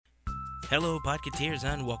Hello, Podcateers,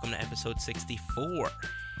 and welcome to episode 64.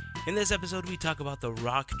 In this episode, we talk about The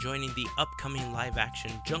Rock joining the upcoming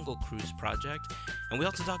live-action Jungle Cruise project, and we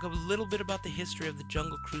also talk a little bit about the history of the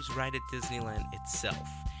Jungle Cruise ride at Disneyland itself.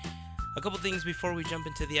 A couple things before we jump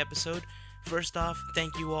into the episode. First off,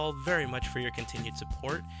 thank you all very much for your continued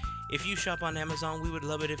support. If you shop on Amazon, we would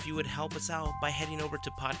love it if you would help us out by heading over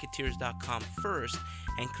to podcateers.com first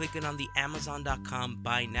and clicking on the amazon.com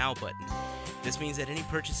buy now button. This means that any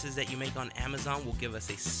purchases that you make on Amazon will give us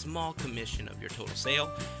a small commission of your total sale,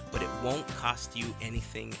 but it won't cost you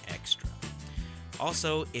anything extra.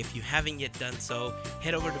 Also, if you haven't yet done so,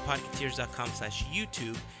 head over to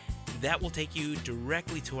podcateers.com/YouTube. That will take you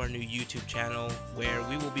directly to our new YouTube channel where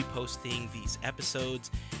we will be posting these episodes,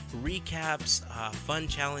 recaps, fun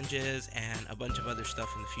challenges, and a bunch of other stuff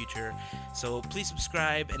in the future. So please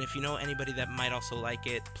subscribe, and if you know anybody that might also like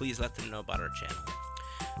it, please let them know about our channel.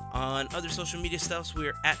 On other social media stuffs,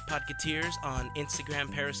 we're at Podcateers on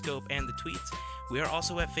Instagram, Periscope, and the tweets. We are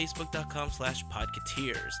also at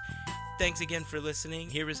facebook.com/Podcateers. Thanks again for listening.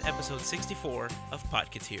 Here is episode 64 of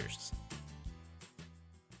Podcateers.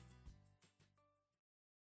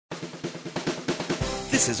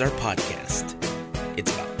 This is our podcast.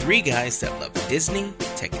 It's about three guys that love Disney,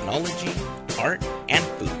 technology, art, and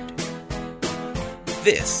food.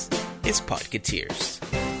 This is Podcateers.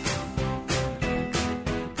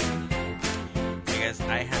 Hey guys,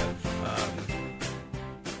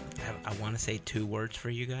 I want to say two words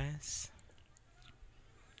for you guys.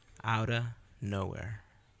 Outta nowhere.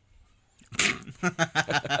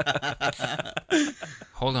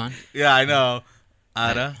 Hold on. Yeah, I know.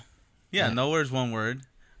 Outta. Yeah, nowhere's one word.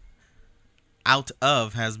 Out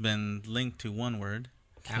of has been linked to one word.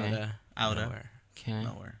 Outta nowhere. Okay.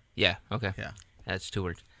 Nowhere. Yeah, okay. Yeah. That's two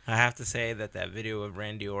words. I have to say that video of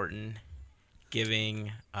Randy Orton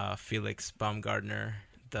giving Felix Baumgartner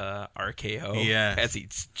the RKO as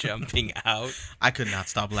he's jumping out. I could not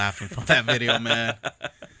stop laughing from that video, man.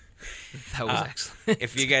 That was excellent.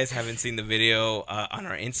 If you guys haven't seen the video on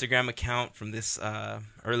our Instagram account from this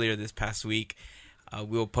earlier this past week,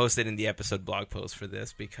 we will post it in the episode blog post for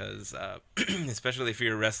this because, especially if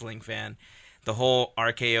you're a wrestling fan, the whole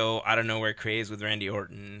RKO out of nowhere craze with Randy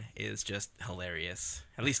Orton is just hilarious.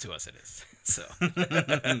 At least to us it is. So,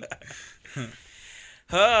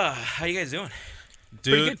 how you guys doing?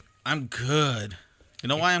 Dude, I'm good. You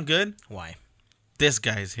know why I'm good? Why? This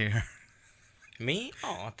guy's here. Me?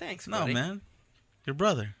 Oh, thanks, No, buddy. man. Your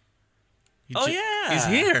brother. Yeah. He's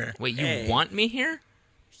here. Wait, you want me here?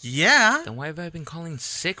 Yeah. Then why have I been calling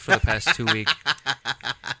sick for the past 2 weeks?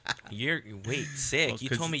 Wait, sick. Well, You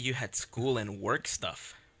 'cause- told me you had school and work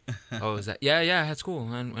stuff. Oh, is that? Yeah, I had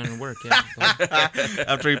school and work. Yeah.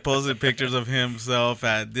 After he posted pictures of himself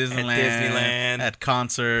at Disneyland. At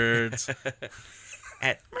concerts.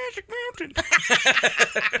 At Magic Mountain.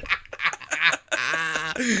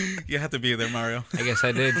 You have to be there, Mario. I guess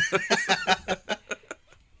I did.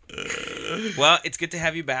 Well, it's good to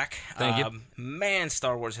have you back. Thank you. Man,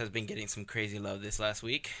 Star Wars has been getting some crazy love this last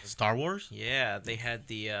week. Star Wars? Yeah, they had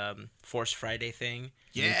the Force Friday thing.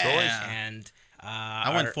 Yeah. New toys, and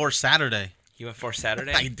I went for Saturday. You went for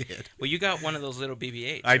Saturday? I did. Well, you got one of those little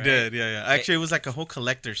BB-8s, I right? did, yeah. Actually, it was like a whole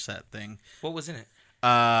collector set thing. What was in it?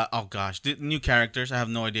 Oh gosh, the new characters. I have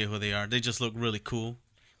no idea who they are. They just look really cool.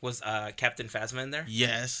 Was Captain Phasma in there?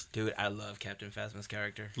 Yes. Dude, I love Captain Phasma's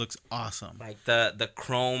character. Looks awesome. Like the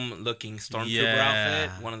chrome-looking Stormtrooper outfit,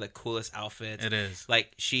 one of the coolest outfits. It is.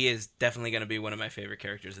 Like, she is definitely going to be one of my favorite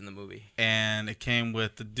characters in the movie. And it came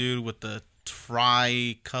with the dude with the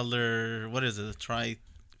tri-color, what is it, the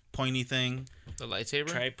tri-pointy thing? The lightsaber?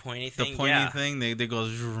 Tri-pointy thing, The pointy thing, they go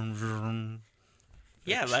zoom, zoom.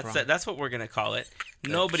 Yeah, that's what we're going to call it.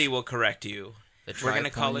 Nobody will correct you. We're going to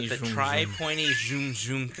call it the tri-pointy zoom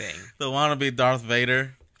zoom thing. The wannabe Darth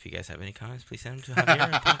Vader. If you guys have any comments, please send them to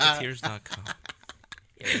Javier at Podcateers.com.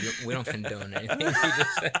 Yeah, we don't condone anything. We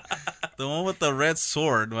just say, The one with the red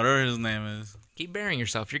sword, whatever his name is. keep burying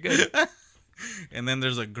yourself. You're good. And then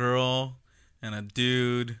there's a girl and a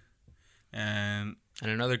dude and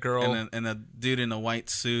another girl. and a dude in a white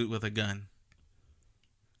suit with a gun.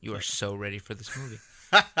 You are so ready for this movie.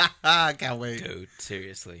 I can't wait. Dude,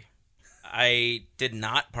 seriously. I did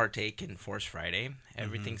not partake in Force Friday.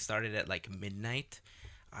 Everything started at like midnight.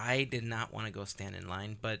 I did not want to go stand in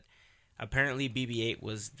line, but apparently BB-8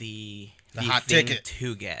 was the hot thing ticket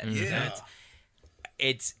to get. Yeah.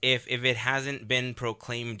 It's if it hasn't been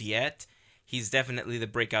proclaimed yet, he's definitely the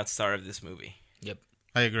breakout star of this movie. Yep.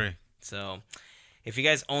 I agree. So, if you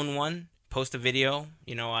guys own one, post a video,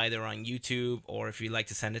 either on YouTube or if you'd like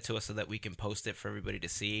to send it to us so that we can post it for everybody to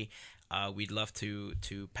see. We'd love to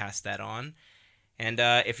pass that on. And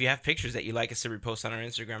if you have pictures that you like us to repost on our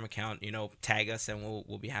Instagram account, tag us and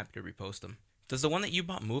we'll be happy to repost them. Does the one that you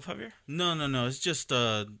bought move, Javier? No. It's just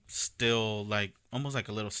still like almost like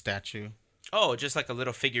a little statue. Oh, just like a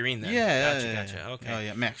little figurine then. Gotcha. Okay. Oh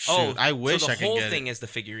yeah, man. Shoot, I wish I could get it. So the whole thing is the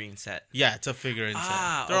figurine set. Yeah, it's a figurine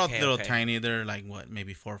set. They're all little okay. tiny. They're like what,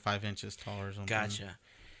 maybe 4 or 5 inches tall or something. Gotcha.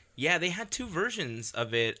 Yeah, they had 2 versions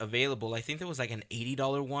of it available. I think there was like an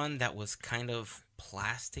 $80 one that was kind of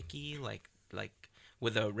plasticky, like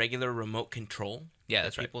with a regular remote control. Yeah,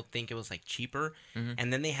 that's right. People think it was like cheaper. Mm-hmm.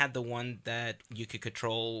 And then they had the one that you could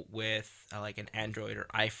control with like an Android or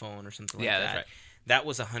iPhone or something like that. Yeah, that's right. That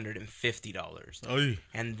was $150. Oy.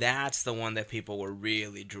 And that's the one that people were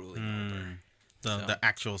really drooling over. The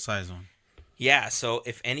actual size one. Yeah, so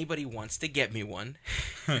if anybody wants to get me one.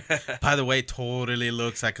 By the way, totally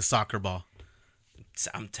looks like a soccer ball.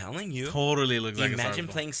 I'm telling you. Totally looks like a soccer ball. Imagine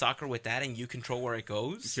playing soccer with that and you control where it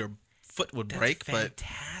goes. Your foot would break.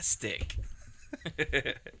 Fantastic.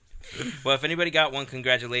 Well, if anybody got one,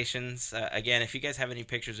 congratulations. Again, if you guys have any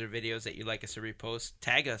pictures or videos that you'd like us to repost,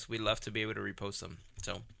 tag us. We'd love to be able to repost them.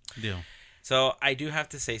 Deal. So I do have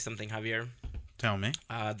to say something, Javier. Tell me.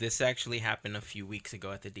 This actually happened a few weeks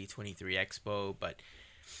ago at the D23 Expo, but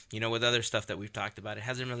with other stuff that we've talked about, it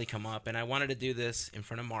hasn't really come up. And I wanted to do this in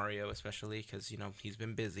front of Mario, especially because, he's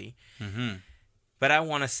been busy. Mm-hmm. But I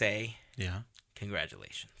want to say... Yeah.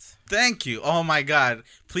 Congratulations. Thank you. Oh, my God.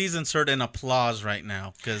 Please insert an applause right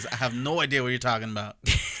now because I have no idea what you're talking about.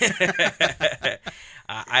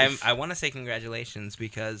 I want to say congratulations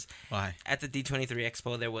because Why? At the D23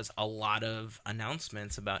 Expo, there was a lot of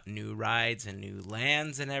announcements about new rides and new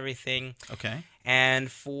lands and everything. Okay. And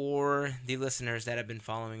for the listeners that have been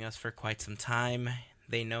following us for quite some time,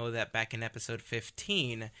 they know that back in episode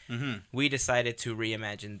 15, we decided to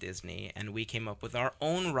reimagine Disney, and we came up with our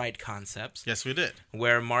own ride concepts. Yes, we did.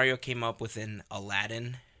 Where Mario came up with an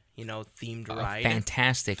Aladdin, themed ride.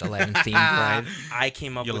 Fantastic Aladdin themed ride. I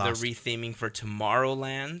came up with a retheming for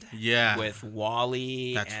Tomorrowland. Yeah. With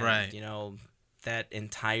WALL-E. That's right. That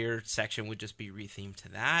entire section would just be rethemed to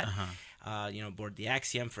that. Board the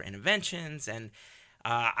Axiom for Interventions, and...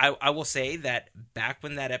 I will say that back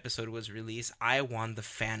when that episode was released, I won the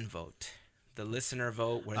fan vote, the listener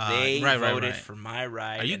vote, where they voted for my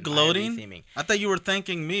ride. Are you gloating? I thought you were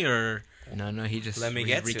thanking me, or no. He just let me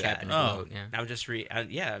get to that. Vote, yeah. I'm just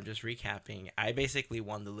recapping. I basically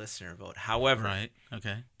won the listener vote. However,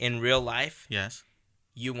 in real life, yes,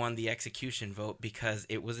 you won the execution vote because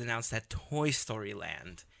it was announced that Toy Story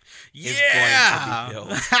Land is going to be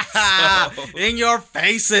built. In your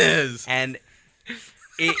faces. And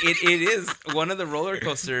it is one of the roller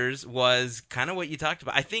coasters was kind of what you talked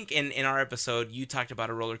about. I think in our episode you talked about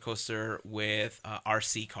a roller coaster with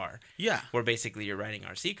RC car. Yeah, where basically you're riding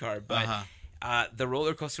RC car, but the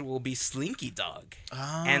roller coaster will be Slinky Dog,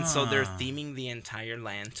 and so they're theming the entire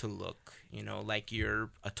land to look, like you're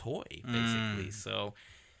a toy, basically. So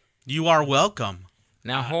you are welcome.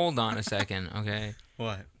 Now hold on a second, okay?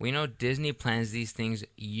 What? We know Disney plans these things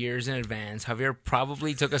years in advance. Javier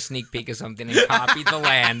probably took a sneak peek of something and copied the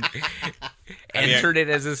land, entered it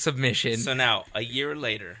as a submission. So now, a year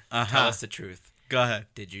later, tell us the truth. Go ahead.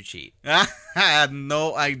 Did you cheat? I had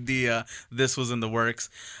no idea this was in the works.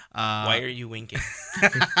 Why are you winking?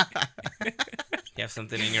 You have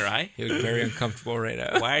something in your eye? You look very uncomfortable right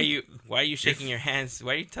now. Why are you shaking your hands?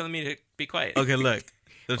 Why are you telling me to be quiet? Okay, look.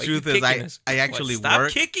 The truth is, I actually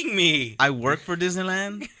work. Stop kicking me. I work for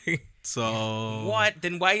Disneyland, so... What?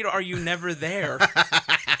 Then why are you never there?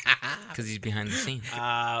 Because he's behind the scenes.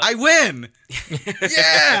 I win!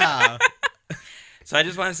 Yeah! So I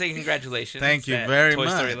just want to say congratulations. Thank you very much.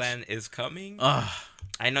 Toy Story Land is coming.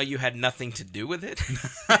 I know you had nothing to do with it.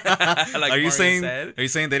 Are you saying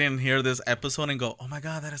they didn't hear this episode and go, oh my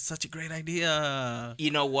God, that is such a great idea?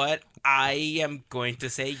 You know what? I am going to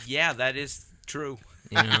say, yeah, that is true.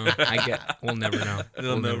 We'll never know.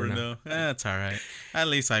 We'll never know. That's all right. At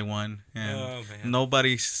least I won. And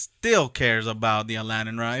nobody still cares about the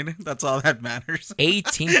Aladdin ride. That's all that matters.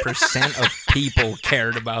 18% of people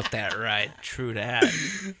cared about that ride. True that.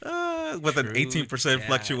 With an 18%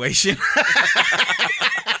 fluctuation.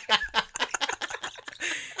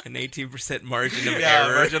 An 18% margin of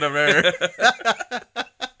error. Margin of error.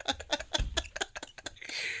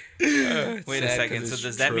 Wait a second. So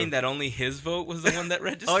does that mean that only his vote was the one that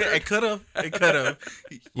registered? Oh, yeah, it could have. It could have.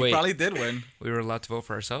 You probably did win. We were allowed to vote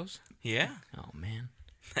for ourselves? Yeah. Oh, man.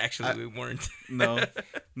 Actually, we weren't. No,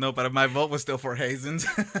 but my vote was still for Hazen's.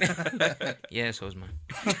 Yeah, so was mine.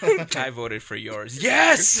 I voted for yours.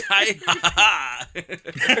 Yes!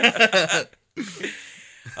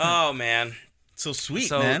 Oh, man. So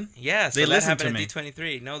sweet, man. Yeah, so they that listened happened to at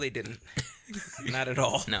D23. No, they didn't. Not at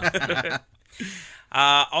all. No.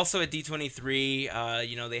 Also at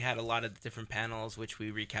D23, they had a lot of different panels, which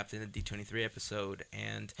we recapped in the D23 episode.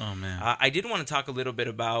 And Oh, man. I did want to talk a little bit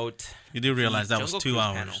about... You do realize the that was Jungle 2 Cruise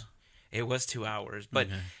hours. panel. It was 2 hours. But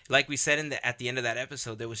Okay. like we said at the end of that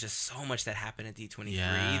episode, there was just so much that happened at D23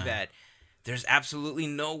 Yeah. that there's absolutely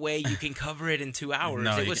no way you can cover it in 2 hours.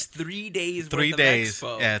 No, It you was 3 days 3 worth days. of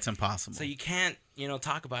expo. Yeah, it's impossible. So you can't,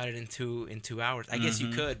 talk about it in 2 hours. I guess you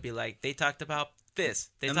could be like, they talked about this,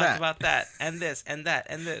 they And talked that. about that, and this, and that,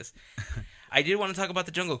 and this. I did want to talk about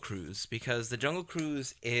the Jungle Cruise because the Jungle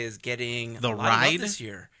Cruise is getting The a lot of ride? love this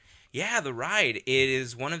year. Yeah, the ride. It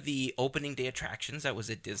is one of the opening day attractions that was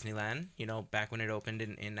at Disneyland, back when it opened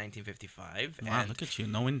in 1955. Wow, And look at you,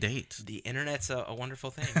 knowing dates. the internet's a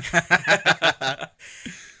wonderful thing.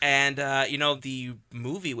 And, the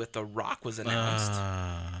movie with The Rock was announced.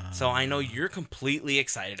 So I know you're completely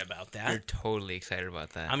excited about that. You're totally excited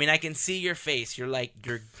about that. I mean, I can see your face. You're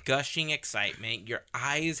gushing excitement. Your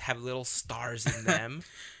eyes have little stars in them.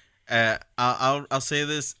 I'll say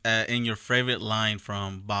this in your favorite line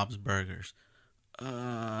from Bob's Burgers.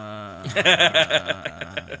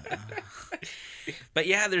 But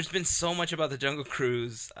yeah, there's been so much about the Jungle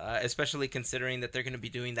Cruise, especially considering that they're going to be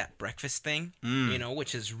doing that breakfast thing,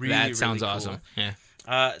 which is really, that really sounds cool. awesome.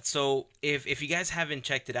 Yeah. So if you guys haven't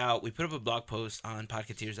checked it out, we put up a blog post on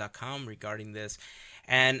podcateers.com regarding this.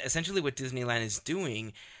 And essentially what Disneyland is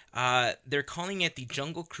doing, they're calling it the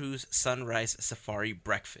Jungle Cruise Sunrise Safari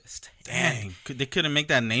Breakfast. Dang, they couldn't make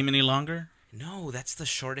that name any longer? No, that's the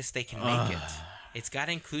shortest they can make it. It's got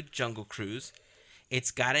to include Jungle Cruise.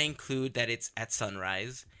 It's got to include that it's at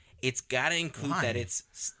sunrise. It's got to include Why? that it's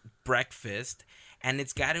breakfast. And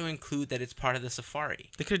it's got to include that it's part of the safari.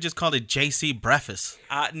 They could have just called it JC Breakfast.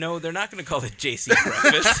 No, they're not going to call it JC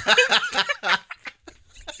Breakfast.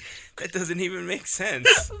 That doesn't even make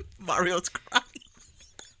sense. Mario's crying.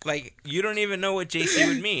 Like, you don't even know what JC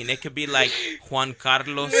would mean. It could be like Juan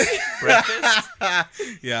Carlos Breakfast.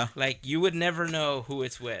 Yeah. Like, you would never know who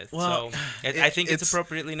it's with. Well, so, I think it's it's-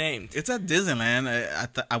 appropriately named. It's at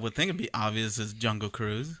Disneyland. I would think it'd be obvious as Jungle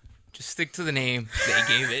Cruise. Just stick to the name they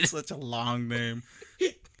gave it. Such a long name.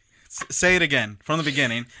 Say it again from the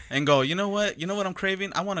beginning and go, you know what? You know what I'm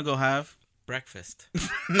craving? I want to go have... Breakfast.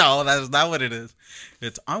 No, that's not what it is.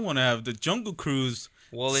 It's I want to have the Jungle Cruise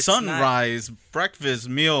Well, it's sunrise breakfast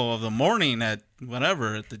meal of the morning at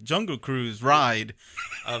whatever, at the Jungle Cruise ride.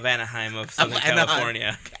 Of Anaheim, of Southern Anaheim,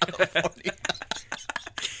 California.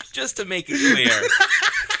 Just to make it clear.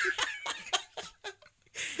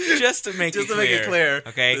 Just to make it clear.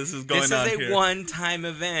 Okay. This is going on This is here. a one-time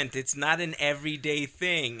event. It's not an everyday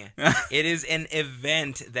thing. It is an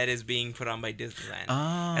event that is being put on by Disneyland.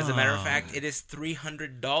 As a matter of fact, it is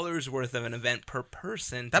 $300 worth of an event per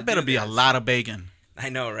person. That better be a lot of bacon. I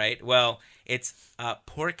know, right? Well, it's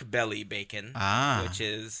pork belly bacon, which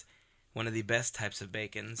is one of the best types of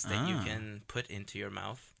bacons that you can put into your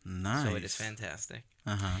mouth. Nice. So it is fantastic.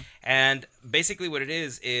 Uh-huh. And basically what it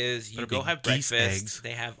is you Better go be have geese breakfast. eggs.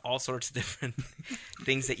 They have all sorts of different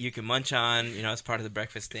things that you can munch on, as part of the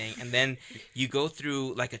breakfast thing. And then you go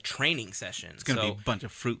through like a training session. It's going to be a bunch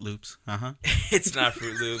of Fruit Loops. Uh-huh. It's not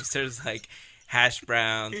Fruit Loops. There's like hash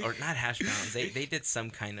browns, or not hash browns. They did some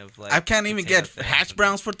kind of like... I can't even potato get thing. hash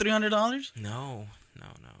browns for $300? No.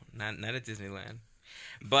 Not at Disneyland.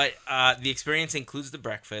 But the experience includes the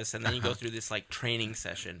breakfast, and then you go through this like training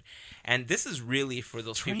session, and this is really for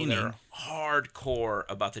those people that are hardcore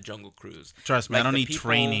about the Jungle Cruise. Trust me, Like I don't the need people-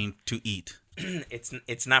 training to eat.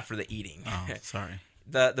 It's not for the eating. Oh, sorry.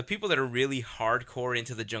 The people that are really hardcore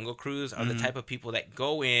into the Jungle Cruise are the type of people that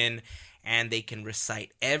go in and they can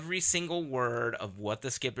recite every single word of what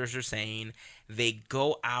the skippers are saying. They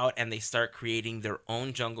go out and they start creating their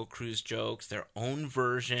own Jungle Cruise jokes, their own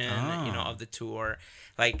version, of the tour.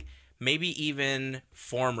 Like maybe even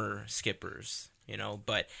former skippers,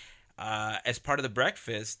 But as part of the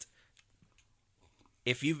breakfast,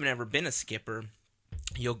 if you've never been a skipper,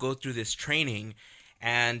 you'll go through this training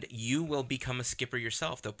and you will become a skipper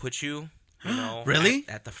yourself. They'll put you, Really?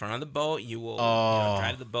 at the front of the boat. You will Oh.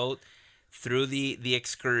 drive the boat through the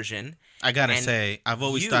excursion. I got to And say, I've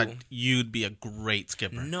always you- thought you'd be a great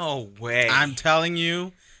skipper. No way. I'm telling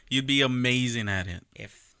you, you'd be amazing at it.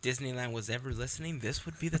 If Disneyland was ever listening, this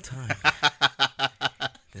would be the time.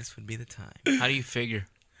 This would be the time. How do you figure?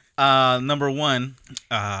 Number one,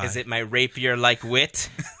 Is it my rapier-like wit?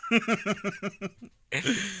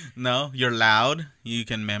 no, you're loud. You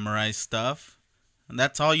can memorize stuff. And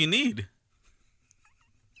that's all you need.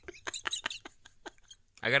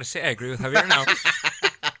 I gotta say, I agree with Javier now.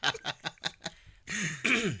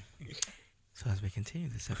 So as we continue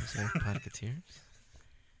this episode of Podcateers,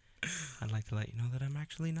 I'd like to let you know that I'm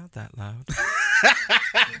actually not that loud.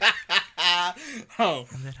 Oh.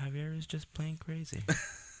 And that Javier is just plain crazy.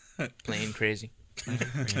 Plain crazy. Plain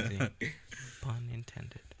crazy. Pun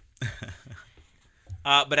intended.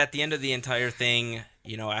 But at the end of the entire thing,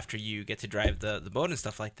 you know, after you get to drive the boat and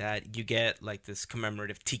stuff like that, you get like this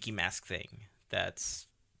commemorative tiki mask thing that's...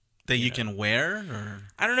 That you can wear? Or?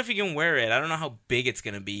 I don't know if you can wear it. I don't know how big it's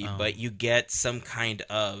going to be, Oh. but you get some kind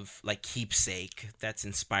of like keepsake that's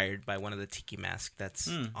inspired by one of the tiki masks that's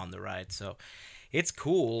on the ride. So it's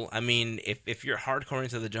cool. I mean, if you're hardcore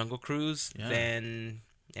into the Jungle Cruise, then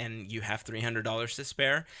and you have $300 to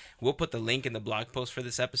spare, we'll put the link in the blog post for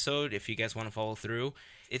this episode if you guys want to follow through.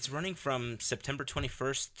 It's running from September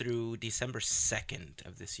 21st through December 2nd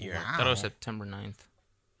of this year. I thought it was September 9th.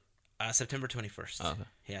 September 21st. Oh, okay.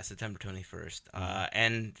 Yeah, September 21st.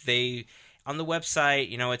 And they, on the website,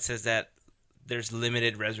 you know, it says that there's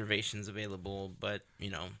limited reservations available, but, you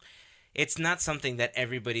know, it's not something that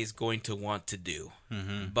everybody's going to want to do.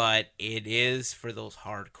 Mm-hmm. But it is for those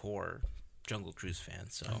hardcore Jungle Cruise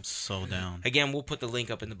fans. So I'm so down. again, we'll put the link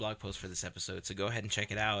up in the blog post for this episode, so go ahead and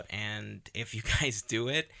check it out. And if you guys do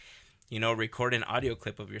it, you know, record an audio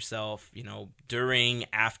clip of yourself, you know, during,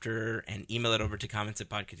 after, and email it over to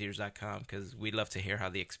comments@podcateers.com because we'd love to hear how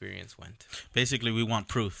the experience went. Basically, we want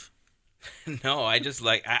proof. No, I just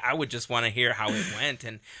like, I would just want to hear how it went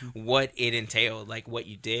and what it entailed, like what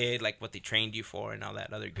you did, like what they trained you for and all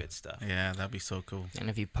that other good stuff. Yeah, that'd be so cool. And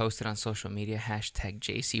if you post it on social media, hashtag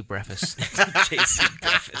JC Breakfast. JC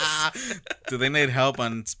Breakfast. Do they need help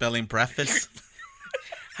on spelling breakfast?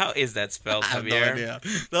 How is that spelled, I have no Javier? idea.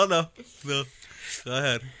 No. Go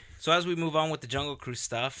ahead. So as we move on with the Jungle Cruise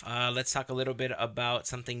stuff, let's talk a little bit about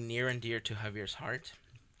something near and dear to Javier's heart.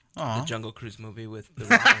 Aw. The Jungle Cruise movie with The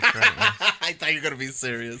Rock. I thought you were going to be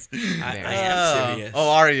serious. I am serious. Oh,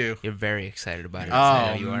 are you? You're very excited about it. I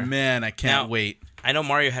know Oh, you are. man, I can't Now- wait. I know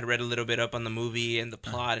Mario had read a little bit up on the movie and the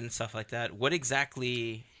plot and stuff like that. What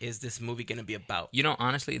exactly is this movie going to be about? You know,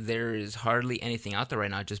 honestly, there is hardly anything out there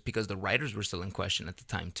right now just because the writers were still in question at the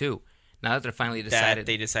time, too. Now that they're finally That decided...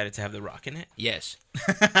 they decided to have The Rock in it? Yes.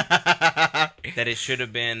 That it should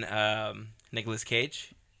have been Nicolas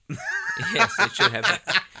Cage? Yes, it should have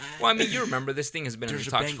been. Well, I mean, you remember this thing has been in the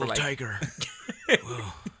talks for like... tiger.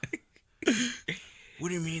 What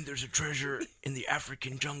do you mean there's a treasure in the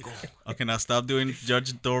African jungle? Okay, now stop doing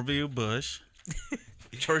George W. Bush.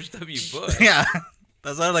 George W. Bush? Yeah,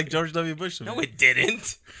 that sounded like George W. Bush to me. No, it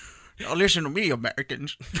didn't. Now listen to me,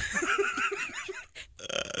 Americans.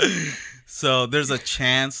 So there's a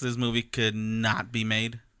chance this movie could not be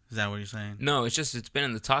made? Is that what you're saying? No, it's been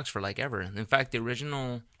in the talks for like ever. In fact, the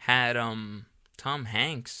original had Tom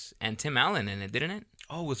Hanks and Tim Allen in it, didn't it?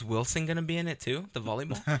 Oh, was Wilson going to be in it too? The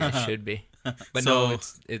volleyball? It should be. But So- no,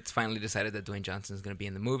 it's finally decided that Dwayne Johnson's going to be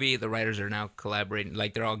in the movie. The writers are now collaborating.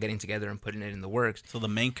 Like, they're all getting together and putting it in the works. So the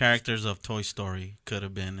main characters of Toy Story could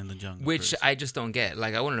have been in the Jungle Which Cruise. I just don't get.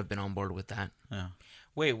 Like, I wouldn't have been on board with that. Yeah.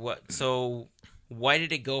 Wait, what? So why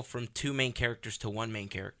did it go from two main characters to one main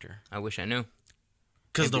character? I wish I knew.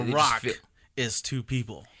 Because The It just Rock feel- is two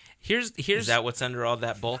people. Here's Is that what's under all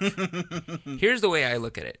that bulk? Here's the way I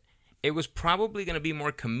look at it. It was probably going to be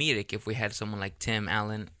more comedic if we had someone like Tim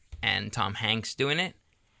Allen and Tom Hanks doing it.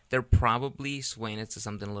 They're probably swaying it to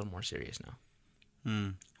something a little more serious now.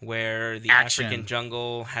 Where the Action. African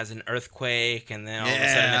jungle has an earthquake, and then all of a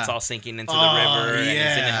Yeah. sudden it's all sinking into the Oh, river, and he's in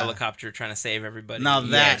a yeah. helicopter trying to save everybody. Now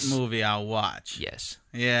that Yes. movie I'll watch. Yes.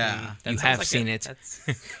 Yeah. That You sounds have like seen it. That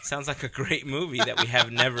sounds like a great movie that we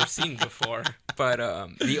have never seen before. But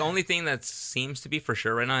the only thing that seems to be for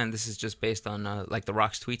sure right now, and this is just based on like The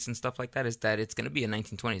Rock's tweets and stuff like that, is that it's going to be a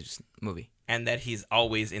 1920s movie. And that he's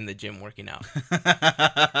always in the gym working out.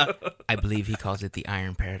 I believe he calls it the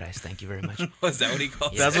Iron Paradise. Thank you very much. Was that what he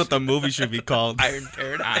called That's it? what the movie should be called. Iron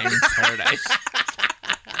Paradise? Iron Paradise.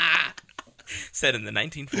 Set in the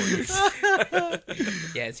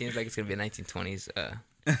 1940s. Yeah, it seems like it's going to be a 1920s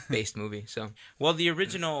based movie. So Well, the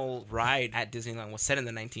original ride at Disneyland was set in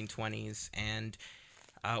the 1920s, and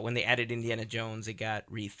when they added Indiana Jones, it got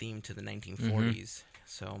re-themed to the 1940s.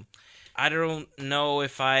 So I don't know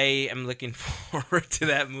if I am looking forward to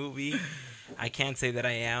that movie. I can't say that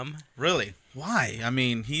I am. Really? Why? I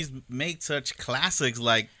mean, he's made such classics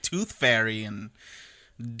like Tooth Fairy and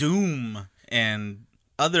Doom and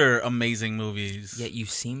other amazing movies. yet you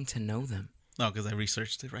seem to know them. No, because I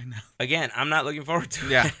researched it right now. Again, I'm not looking forward to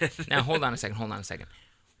Yeah. it. Now hold on a second.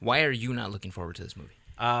 Why are you not looking forward to this movie?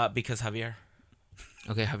 Because Javier.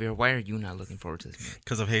 Okay, Javier, why are you not looking forward to this movie?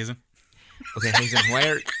 Because of Hazen. Okay, Hazen, why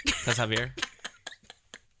are... Because Javier.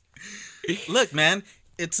 Look, man,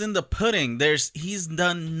 it's in the pudding. He's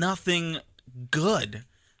done nothing good.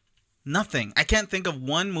 Nothing. I can't think of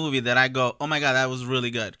one movie that I go, oh my God, that was really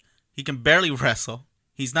good. He can barely wrestle.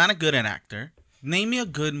 He's not a good actor. Name me a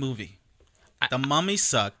good movie. The Mummy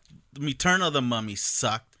sucked. Return of the Mummy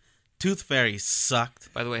sucked. Tooth Fairy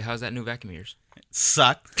sucked. By the way, how's that new vacuum of yours?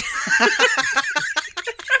 Sucked.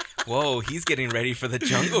 Whoa, he's getting ready for the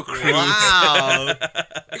Jungle Cruise. Wow.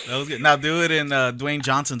 That was good. Now do it in Dwayne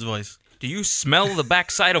Johnson's voice. Do you smell the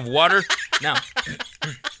backside of water? No.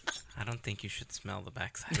 I don't think you should smell the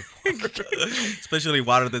backside of water. Especially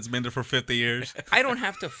water that's been there for 50 years. I don't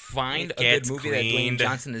have to find It a good gets movie that Dwayne cleaned.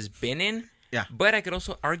 Johnson has been in. Yeah. But I could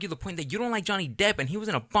also argue the point that you don't like Johnny Depp, and he was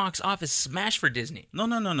in a box office smash for Disney. No.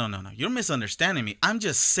 You're misunderstanding me. I'm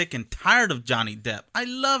just sick and tired of Johnny Depp. I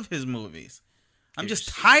love his movies. I'm just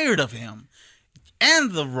tired of him.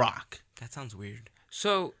 And The Rock. That sounds weird.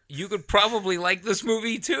 So you could probably like this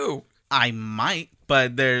movie too. I might,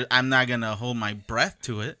 but I'm not going to hold my breath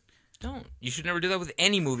to it. Don't. You should never do that with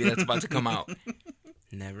any movie that's about to come out.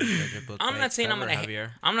 Never judge a book by I'm not its saying I'm cover, gonna.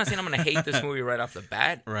 Javier. I'm not saying I'm gonna hate this movie right off the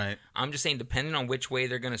bat. Right. I'm just saying, depending on which way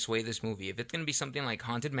they're gonna sway this movie. If it's gonna be something like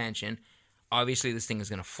Haunted Mansion, obviously this thing is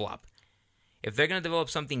gonna flop. If they're gonna develop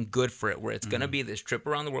something good for it, where it's gonna be this trip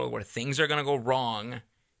around the world where things are gonna go wrong,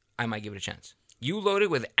 I might give it a chance. You load it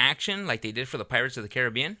with action like they did for the Pirates of the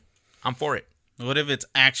Caribbean, I'm for it. What if it's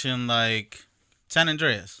action like San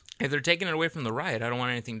Andreas? If they're taking it away from the ride, I don't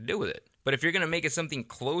want anything to do with it. But if you're gonna make it something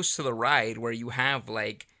close to the ride, where you have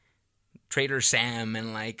like Trader Sam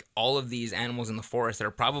and like all of these animals in the forest that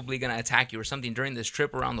are probably gonna attack you or something during this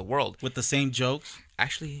trip around the world, With the same jokes?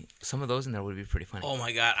 actually, some of those in there would be pretty funny. Oh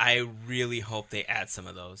my God, I really hope they add some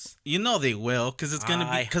of those. You know they will, because it's gonna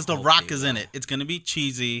be I because The hope Rock they is in will. it. It's gonna be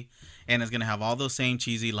cheesy, and it's gonna have all those same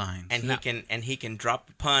cheesy lines. And he can drop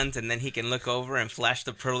the puns, and then he can look over and flash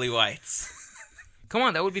the pearly whites. Come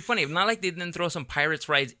on, that would be funny. Not like they didn't throw some Pirates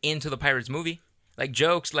rides into the Pirates movie, like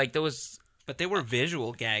jokes, like there was But they were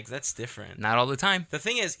visual gags. That's different. not all the time. The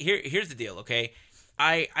thing is, here's the deal, okay?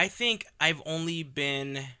 I think I've only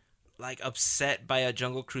been like upset by a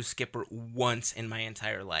Jungle Cruise skipper once in my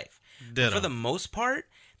entire life. Ditto. For the most part,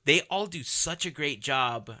 they all do such a great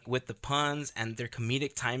job with the puns and their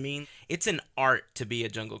comedic timing. It's an art to be a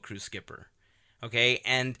Jungle Cruise skipper, okay?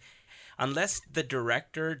 And unless the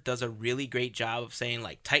director does a really great job of saying,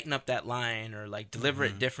 like, tighten up that line or, like, deliver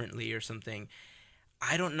it differently or something,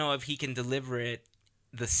 I don't know if he can deliver it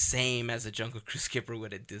the same as a Jungle Cruise skipper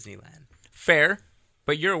would at Disneyland. Fair,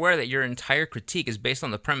 but you're aware that your entire critique is based on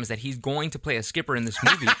the premise that he's going to play a skipper in this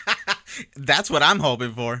movie. That's what I'm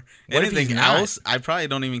hoping for. What if Anything he's not? else, I probably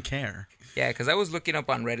don't even care. Yeah, because I was looking up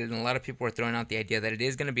on Reddit, and a lot of people were throwing out the idea that it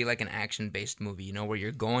is going to be like an action-based movie, you know, where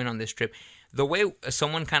you're going on this trip. The way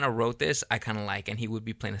someone kind of wrote this, I kind of like, and he would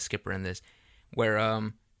be playing a skipper in this, where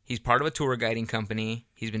he's part of a tour guiding company.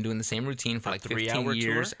 He's been doing the same routine for like 15 3-hour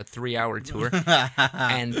years, tour? a 3-hour tour.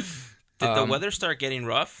 And Did the weather start getting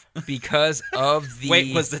rough? because of the...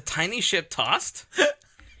 Wait, was the tiny ship tossed?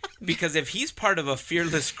 Because if he's part of a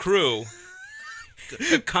fearless crew,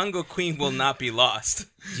 the Congo Queen will not be lost.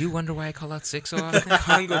 Do you wonder why I call out Six so often?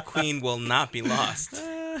 Congo Queen will not be lost.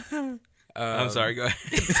 I'm sorry, go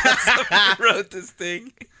ahead. Somebody wrote this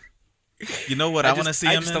thing. You know what I want to see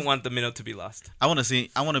I him just in? don't want the minnow to be lost. I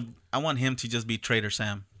want him to just be Trader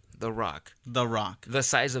Sam, The Rock. The Rock. The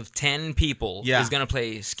size of 10 people Yeah. is going to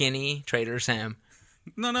play skinny Trader Sam.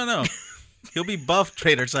 No. He'll be buff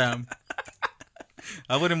Trader Sam.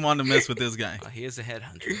 I wouldn't want to mess with this guy. He is a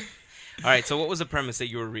headhunter. All right, so what was the premise that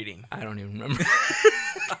you were reading? I don't even remember.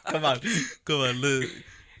 Come on, Luke.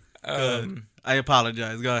 I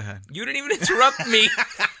apologize. Go ahead. You didn't even interrupt me.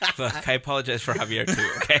 Look, I apologize for Javier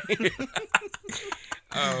too,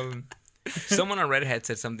 okay? Someone on Reddit had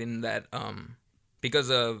said something that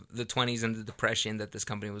because of the 20s and the depression that this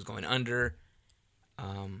company was going under,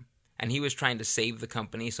 and he was trying to save the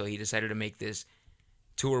company, so he decided to make this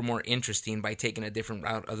tour more interesting by taking a different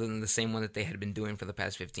route other than the same one that they had been doing for the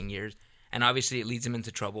past 15 years. And obviously it leads him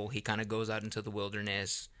into trouble. He kind of goes out into the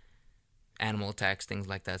wilderness, animal attacks, things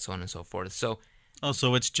like that, so on and so forth. So,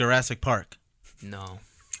 So it's Jurassic Park. no.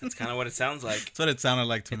 That's kind of what it sounds like. That's what it sounded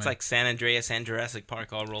like to me. It's like San Andreas and Jurassic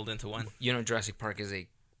Park all rolled into one. You know, Jurassic Park is a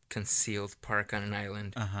concealed park on an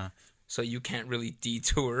island. So you can't really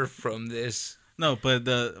detour from this. No,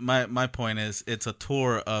 but my point is, it's a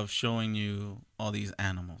tour of showing you all these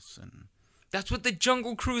animals and. That's what the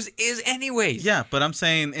Jungle Cruise is anyways. Yeah, but I'm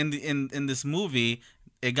saying in this movie,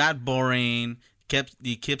 it got boring.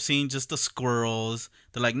 You kept seeing just the squirrels.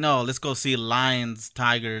 They're like, no, let's go see lions,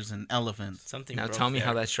 tigers, and elephants. Something. Now broke tell me there.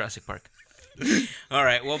 how that's Jurassic Park. All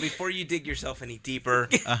right. Well, before you dig yourself any deeper,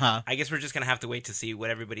 Uh-huh. I guess we're just gonna have to wait to see what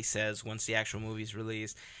everybody says once the actual movie's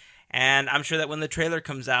released. And I'm sure that when the trailer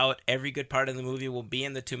comes out, every good part of the movie will be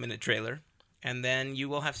in the 2-minute trailer. And then you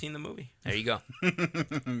will have seen the movie. There you go.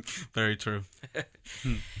 Very true.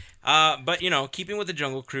 But, keeping with the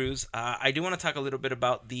Jungle Cruise, I do want to talk a little bit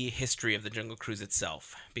about the history of the Jungle Cruise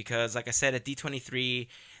itself. Because, like I said, at D23,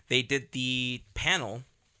 they did the panel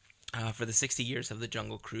for the 60 years of the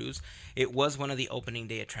Jungle Cruise. It was one of the opening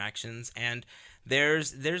day attractions. And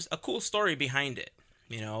there's a cool story behind it.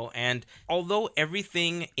 And although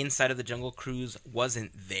everything inside of the Jungle Cruise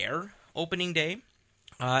wasn't there opening day,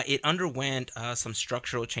 it underwent some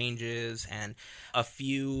structural changes and a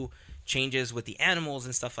few changes with the animals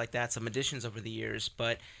and stuff like that, some additions over the years.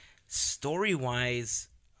 But story-wise,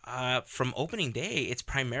 from opening day, it's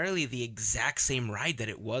primarily the exact same ride that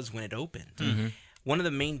it was when it opened. Mm-hmm. One of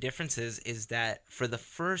the main differences is that for the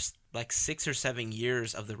first 6 or 7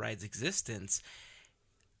 years of the ride's existence,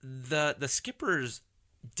 the skippers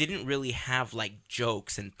didn't really have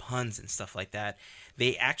jokes and puns and stuff like that.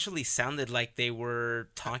 They actually sounded like they were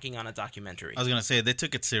talking on a documentary. I was gonna say they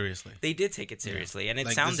took it seriously. They did take it seriously, and it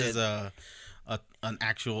This sounded is an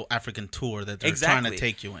actual African tour that they're trying to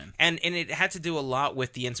take you in. And it had to do a lot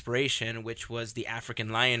with the inspiration, which was the African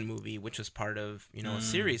Lion movie, which was part of a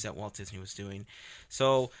series that Walt Disney was doing.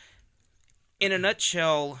 So, in a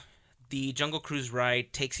nutshell, the Jungle Cruise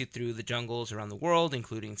ride takes you through the jungles around the world,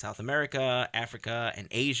 including South America, Africa, and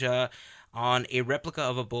Asia, on a replica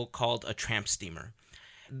of a boat called a tramp steamer.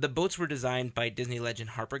 The boats were designed by Disney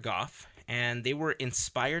legend Harper Goff, and they were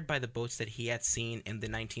inspired by the boats that he had seen in the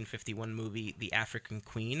 1951 movie The African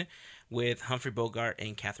Queen with Humphrey Bogart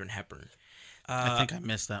and Katharine Hepburn. I think I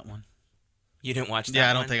missed that one. You didn't watch that Yeah,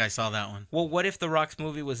 I one? don't think I saw that one. Well, what if The Rock's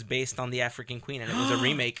movie was based on The African Queen and it was a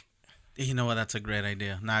remake? You know what? That's a great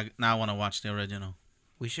idea. Now I want to watch the original.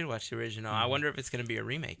 We should watch the original. I wonder if it's going to be a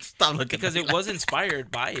remake. Stop looking Because it was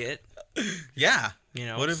inspired by it. Yeah.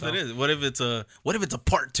 What if it is? What if it's a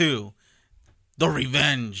part 2? The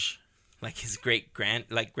Revenge. Like his great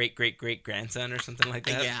great grandson or something like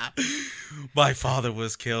that. Yeah. My father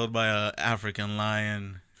was killed by an African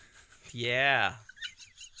lion. Yeah.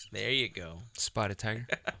 There you go. Spotted tiger.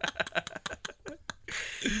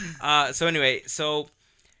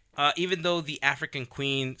 Even though the African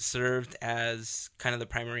Queen served as kind of the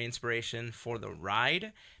primary inspiration for the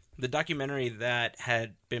ride, the documentary that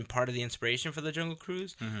had been part of the inspiration for the Jungle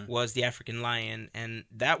Cruise was The African Lion, and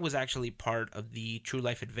that was actually part of the True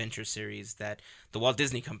Life Adventure series that the Walt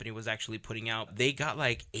Disney Company was actually putting out. They got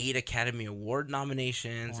 8 Academy Award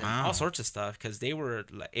nominations and all sorts of stuff because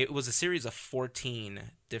it was a series of 14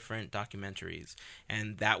 different documentaries,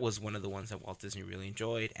 and that was one of the ones that Walt Disney really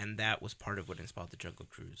enjoyed, and that was part of what inspired the Jungle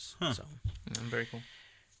Cruise. So, Very cool.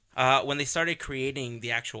 when they started creating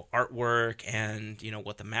the actual artwork and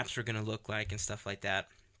what the maps were going to look like and stuff like that,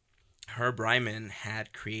 Herb Ryman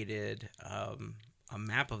had created a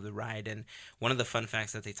map of the ride. And one of the fun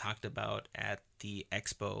facts that they talked about at the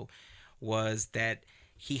expo was that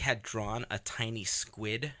he had drawn a tiny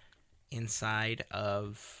squid inside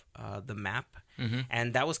of the map,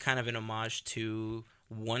 and that was kind of an homage to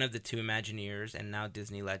one of the two Imagineers and now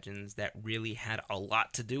Disney legends that really had a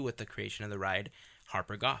lot to do with the creation of the ride,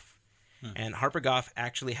 Harper Goff. And Harper Goff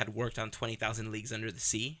actually had worked on 20,000 Leagues Under the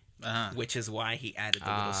Sea, which is why he added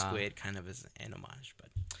the little squid kind of as an homage.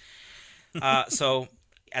 But so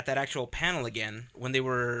at that actual panel again, when they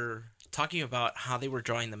were talking about how they were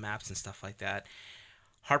drawing the maps and stuff like that,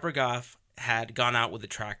 Harper Goff had gone out with the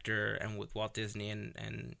tractor and with Walt Disney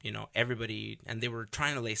and everybody, and they were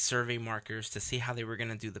trying to lay survey markers to see how they were going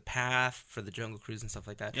to do the path for the Jungle Cruise and stuff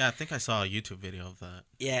like that. Yeah, I think I saw a YouTube video of that.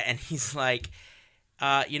 Yeah, and he's like,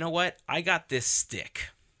 you know what? I got this stick.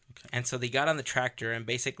 Okay. And so they got on the tractor, and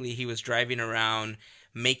basically he was driving around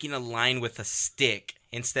making a line with a stick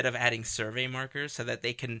instead of adding survey markers so that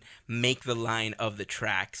they can make the line of the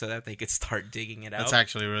track so that they could start digging it out. That's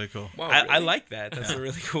actually really cool. Wow, I like that. That's a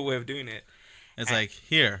really cool way of doing it. It's like,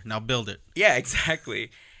 here, now build it. Yeah, exactly.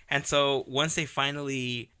 And so once they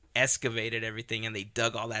finally excavated everything and they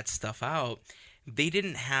dug all that stuff out, they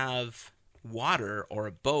didn't have water or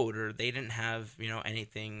a boat, or they didn't have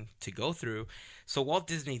anything to go through. So Walt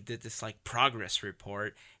Disney did this progress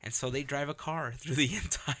report, and so they drive a car through the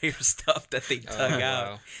entire stuff that they dug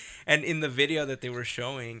out. Wow. And in the video that they were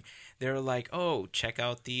showing, they were like, "Oh, check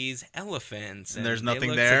out these elephants." And there's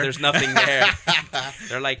nothing there. There's nothing there.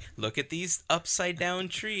 They're like, "Look at these upside down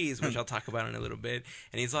trees," which I'll talk about in a little bit.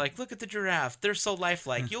 And he's like, "Look at the giraffe. They're so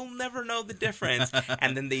lifelike. You'll never know the difference."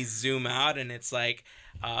 And then they zoom out, and it's like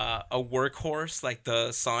a workhorse, like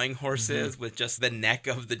the sawing horses, with just the neck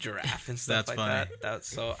of the giraffe and stuff. That's like funny. That.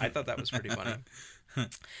 So I thought that was pretty funny.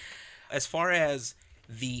 As far as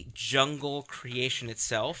the jungle creation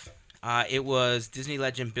itself, It was Disney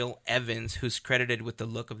legend Bill Evans who's credited with the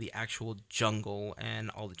look of the actual jungle and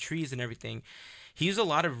all the trees and everything. He used a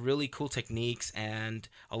lot of really cool techniques and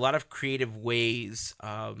a lot of creative ways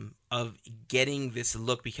of getting this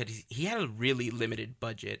look because he had a really limited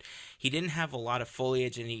budget. He didn't have a lot of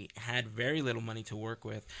foliage and he had very little money to work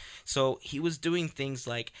with. So he was doing things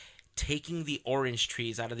like taking the orange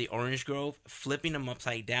trees out of the orange grove, flipping them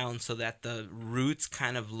upside down so that the roots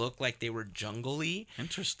kind of look like they were jungle-y.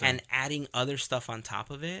 Interesting. And adding other stuff on top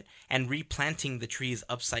of it and replanting the trees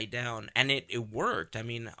upside down. And it worked. I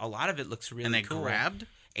mean, a lot of it looks really cool. And it grabbed?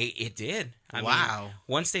 It did. I wow. mean,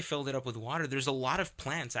 once they filled it up with water, there's a lot of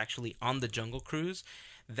plants actually on the Jungle Cruise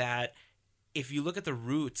that if you look at the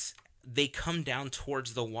roots, they come down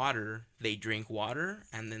towards the water, they drink water,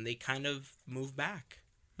 and then they kind of move back.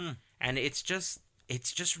 And it's just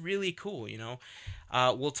really cool, you know.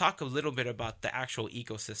 We'll talk a little bit about the actual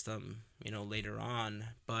ecosystem, you know, later on.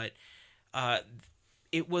 But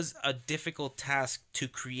it was a difficult task to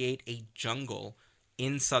create a jungle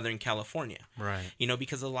in Southern California. Right. You know,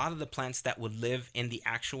 because a lot of the plants that would live in the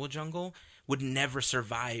actual jungle would never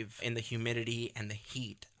survive in the humidity and the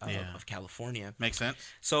heat of California. Makes sense.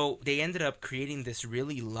 So they ended up creating this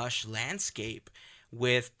really lush landscape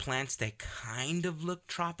with plants that kind of look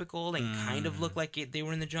tropical and kind of look like they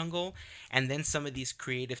were in the jungle, and then some of these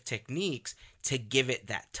creative techniques to give it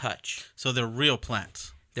that touch. So they're real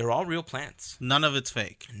plants. They're all real plants. None of it's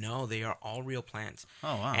fake. No, they are all real plants.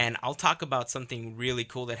 Oh, wow. And I'll talk about something really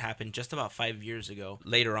cool that happened just about 5 years ago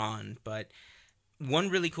later on. But one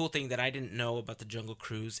really cool thing that I didn't know about the Jungle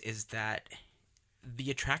Cruise is that the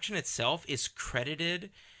attraction itself is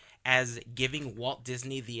credited as giving Walt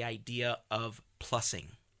Disney the idea of plussing.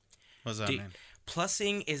 What does that mean?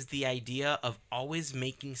 Plussing is the idea of always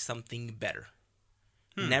making something better.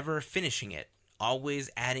 Never finishing it.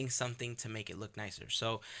 Always adding something to make it look nicer.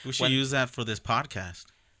 So we should use that for this podcast.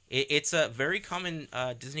 It's a very common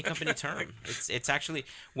Disney company term. It's actually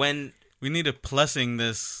when... We need a plussing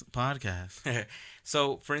this podcast.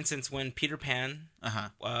 So, for instance, when Peter Pan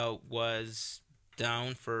was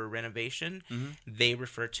down for renovation, they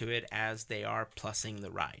refer to it as they are plussing the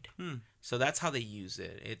ride. So that's how they use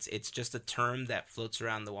it. It's just a term that floats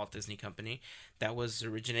around the Walt Disney Company that was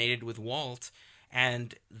originated with Walt,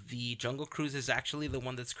 and the Jungle Cruise is actually the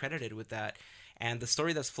one that's credited with that. And the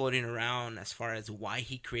story that's floating around as far as why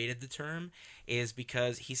he created the term is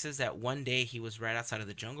because he says that one day he was right outside of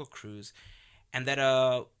the Jungle Cruise and that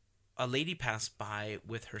a lady passed by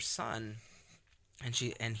with her son,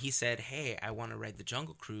 and he said, "Hey, I want to ride the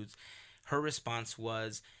Jungle Cruise." Her response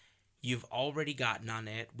was, "You've already gotten on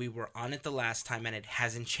it. We were on it the last time and it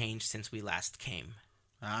hasn't changed since we last came."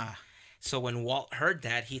 So when Walt heard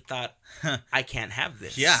that, he thought, I can't have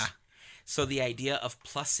this. Yeah. So the idea of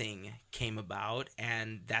plussing came about,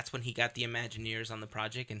 and that's when he got the Imagineers on the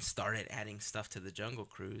project and started adding stuff to the Jungle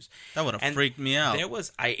Cruise. That would have freaked me out.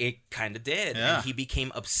 It kind of did. Yeah. And he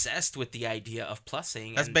became obsessed with the idea of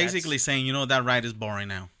plussing. That's basically saying, you know, that ride is boring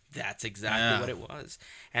now. That's exactly what it was.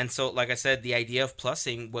 And so, like I said, the idea of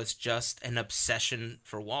plussing was just an obsession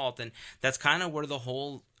for Walt. And that's kind of where the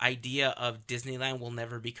whole idea of Disneyland will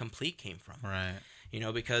never be complete came from. Right. You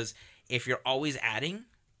know, because if you're always adding,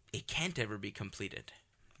 it can't ever be completed.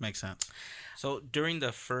 Makes sense. So during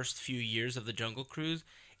the first few years of the Jungle Cruise,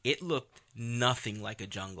 it looked nothing like a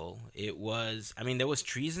jungle. It was, I mean, there was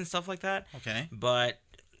trees and stuff like that. Okay. But...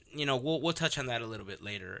 you know, we'll touch on that a little bit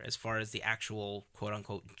later as far as the actual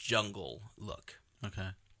quote-unquote jungle look. Okay.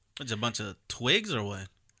 It's a bunch of twigs or what?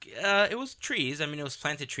 It was trees. I mean, it was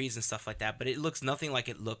planted trees and stuff like that, but it looks nothing like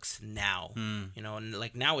it looks now. You know, and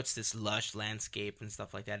like now it's this lush landscape and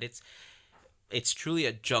stuff like that. It's truly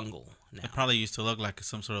a jungle now. It probably used to look like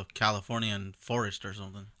some sort of Californian forest or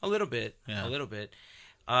something. A little bit. Yeah. A little bit.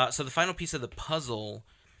 So the final piece of the puzzle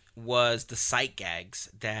was the sight gags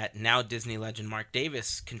that now Disney legend Mark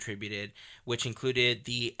Davis contributed, which included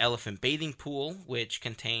the elephant bathing pool, which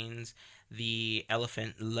contains the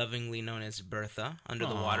elephant lovingly known as Bertha under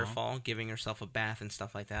the waterfall, giving herself a bath and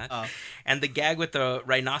stuff like that. And the gag with the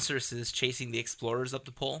rhinoceroses chasing the explorers up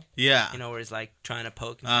the pole. Yeah. You know, where he's like trying to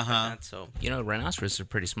poke and stuff like that. So, You know, rhinoceroses are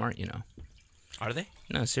pretty smart, you know. are they?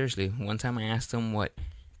 No, seriously. One time I asked them what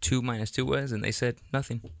 2 minus 2 was, and they said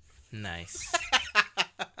nothing. Nice.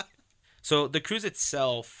 So the cruise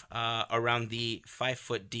itself, around the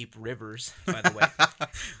 5-foot deep rivers, by the way,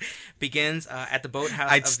 begins at the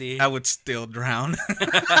boathouse of the... I would still drown.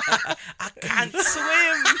 I can't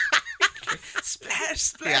swim. Splash,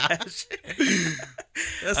 splash.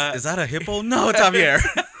 Is that a hippo? No, it's Javier.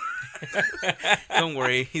 Don't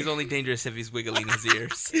worry, he's only dangerous if he's wiggling his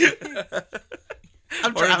ears.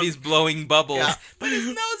 I'm Or if he's blowing bubbles. Yeah. But his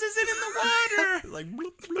nose isn't in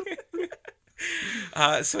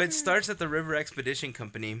So it starts at the River Expedition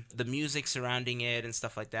Company. The music surrounding it and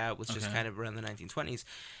stuff like that was just kind of around the 1920s.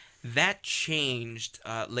 That changed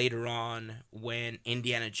later on when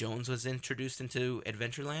Indiana Jones was introduced into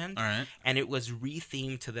Adventureland. All right. And it was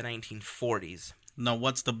rethemed to the 1940s. Now,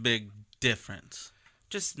 what's the big difference?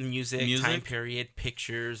 Just music, time period,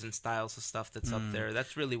 pictures, and styles of stuff that's up there.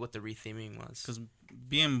 That's really what the retheming was. Because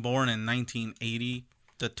being born in 1980,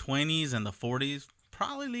 the 20s and the 40s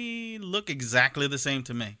probably look exactly the same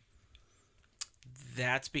to me.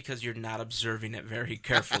 That's because you're not observing it very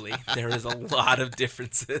carefully. There is a lot of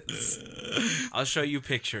differences. I'll show you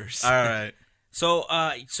pictures. All right. So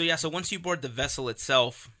once you board the vessel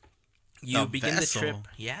itself, you begin the trip.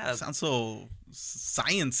 Yeah. Sounds so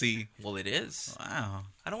science-y. Well, it is. Wow.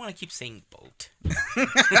 I don't want to keep saying boat.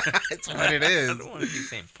 It's what it is. I don't want to keep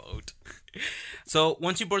saying boat. So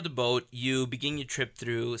once you board the boat, you begin your trip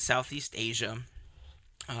through Southeast Asia,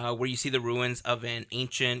 where you see the ruins of an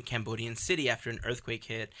ancient Cambodian city after an earthquake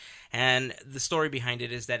hit. And the story behind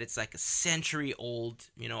it is that it's like a century-old,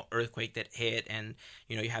 earthquake that hit, and,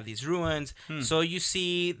 you have these ruins. So you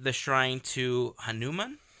see the shrine to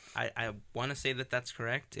Hanuman. I want to say that that's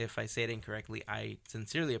correct. If I say it incorrectly, I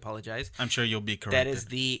sincerely apologize. I'm sure you'll be correct. That is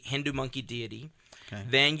the Hindu monkey deity. Okay.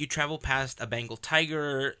 Then you travel past a Bengal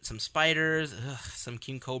tiger, some spiders, some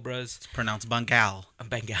king cobras. It's pronounced Bengal.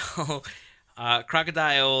 Bengal.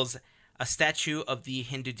 Crocodiles, a statue of the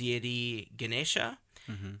Hindu deity Ganesha,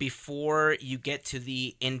 before you get to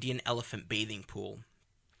the Indian elephant bathing pool.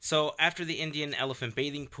 So after the Indian elephant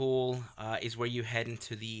bathing pool is where you head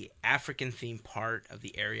into the African-themed part of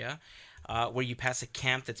the area, where you pass a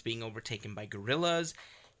camp that's being overtaken by gorillas,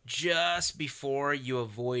 just before you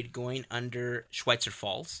avoid going under Schweitzer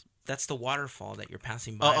Falls. That's the waterfall that you're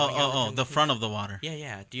passing by. The front of the water.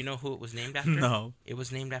 Yeah. Do you know who it was named after? No. It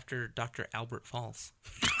was named after Dr. Albert Falls.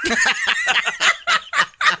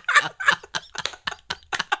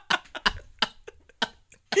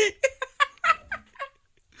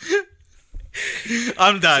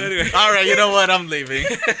 I'm done. So anyway. All right, you know what? I'm leaving.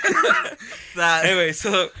 Anyway,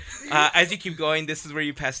 so as you keep going, this is where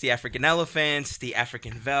you pass the African elephants, the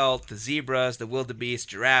African veldt, the zebras, the wildebeest,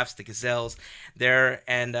 giraffes, the gazelles. There,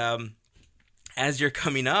 and as you're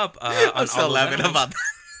coming up, I'm so laughing about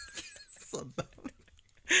that. So dumb.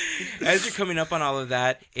 As you're coming up on all of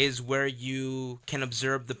that is where you can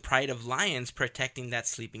observe the pride of lions protecting that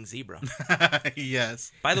sleeping zebra.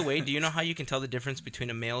 Yes. By the way, do you know how you can tell the difference between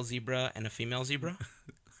a male zebra and a female zebra?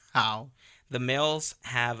 How? The males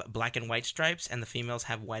have black and white stripes, and the females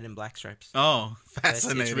have white and black stripes. Oh,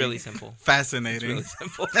 fascinating. It's really simple. Fascinating. It's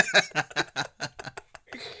really simple.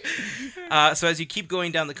 So as you keep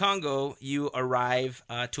going down the Congo, you arrive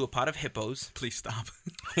to a pod of hippos. Please stop.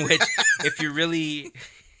 Which, if you really...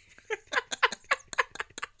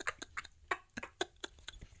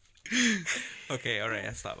 Okay, all right,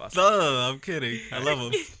 I'll stop. No, I'm kidding. I love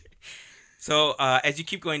them. So as you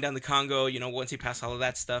keep going down the Congo, once you pass all of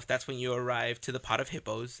that stuff, that's when you arrive to the pot of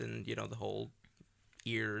hippos and, the whole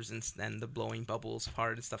ears and the blowing bubbles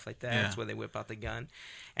part and stuff like that. Yeah. That's where they whip out the gun.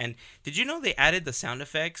 And did you know they added the sound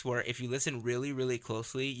effects where if you listen really, really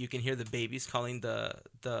closely, you can hear the babies calling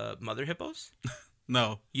the mother hippos?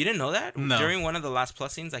 No. You didn't know that? No. During one of the last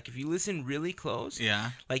plus scenes, like if you listen really close,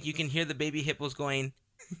 yeah, like you can hear the baby hippos going,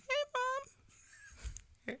 "Hey,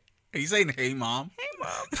 Mom." Are you saying, "Hey, Mom"? Hey,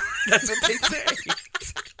 Mom. That's what they say.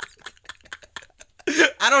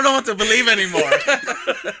 I don't know what to believe anymore.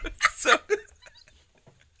 So,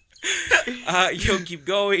 you'll keep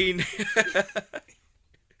going.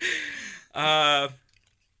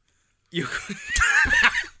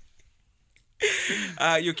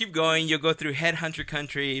 You'll keep going. You'll go through Headhunter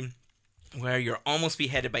Country, where you're almost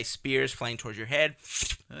beheaded by spears flying towards your head.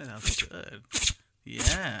 That's good.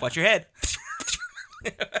 Yeah. Watch your head.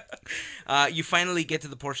 You finally get to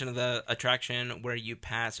the portion of the attraction where you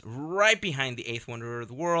pass right behind the eighth wonder of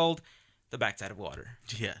the world, the backside of water.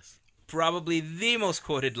 Yes. Probably the most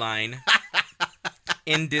quoted line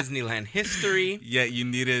in Disneyland history. Yeah, you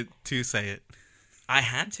needed to say it. I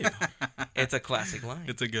had to. It's a classic line.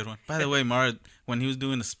 It's a good one. By the way, Mara, when he was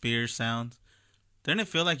doing the spear sounds, didn't it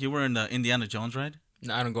feel like you were in the Indiana Jones ride?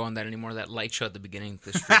 No, I don't go on that anymore. That light show at the beginning.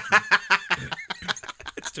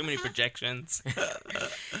 It's too many projections.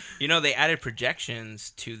 They added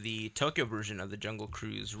projections to the Tokyo version of the Jungle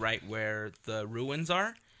Cruise right where the ruins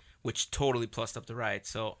are, which totally plussed up the ride.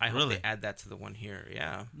 So I hope they add that to the one here.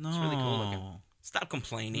 Yeah. No. It's really cool looking. Stop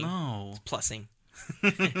complaining. No. It's plussing.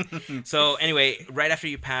 So anyway, right after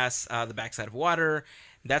you pass the backside of water,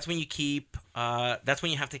 that's when you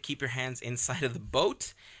have to keep your hands inside of the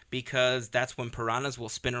boat, because that's when piranhas will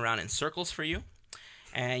spin around in circles for you.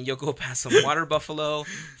 and you'll go past some water buffalo.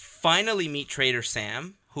 Finally meet Trader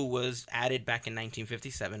Sam, who was added back in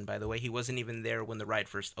 1957, by the way. He wasn't even there when the ride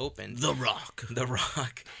first opened. The Rock. The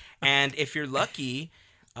Rock. And if you're lucky,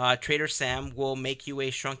 Trader Sam will make you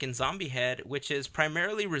a shrunken zombie head, which is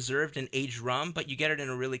primarily reserved in aged rum, but you get it in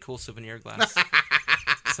a really cool souvenir glass.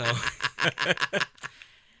 So,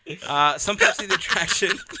 some parts of the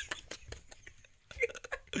attraction...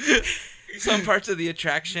 Some parts of the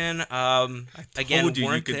attraction, again, weren't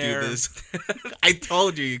you could there. do this. I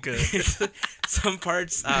told you could. Some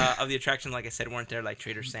parts of the attraction, like I said, weren't there, like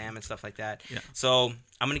Trader Sam and stuff like that. Yeah. So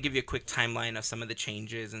I'm going to give you a quick timeline of some of the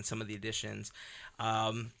changes and some of the additions.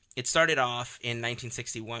 It started off in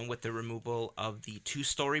 1961 with the removal of the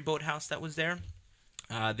two-story boathouse that was there.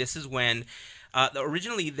 This is when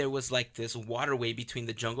originally there was like this waterway between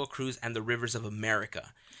the Jungle Cruise and the rivers of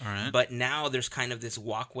America. All right. But now there's kind of this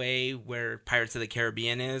walkway where Pirates of the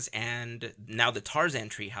Caribbean is, and now the Tarzan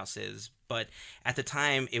treehouse is. But at the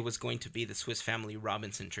time, it was going to be the Swiss Family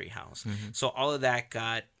Robinson treehouse. Mm-hmm. So all of that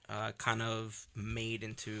got kind of made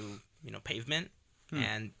into pavement,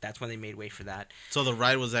 and that's when they made way for that. So the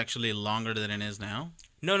ride was actually longer than it is now?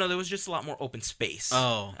 No, there was just a lot more open space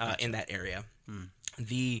gotcha. In that area.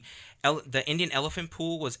 The Indian Elephant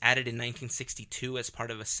Pool was added in 1962 as part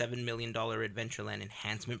of a $7 million Adventureland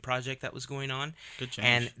enhancement project that was going on. Good change.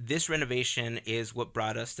 And this renovation is what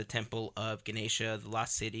brought us the Temple of Ganesha, the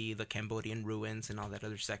Lost City, the Cambodian ruins, and all that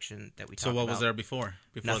other section that we talked about. So what was there before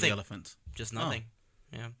Nothing. the elephants? Just nothing.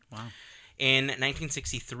 Oh. Yeah. Wow. In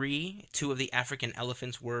 1963, 2 of the African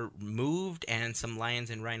elephants were moved and some lions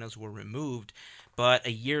and rhinos were removed. But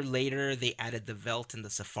a year later, they added the veldt and the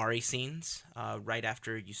safari scenes right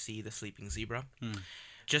after you see the sleeping zebra.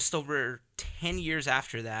 Just over 10 years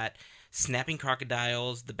after that, snapping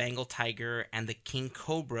crocodiles, the Bengal tiger, and the king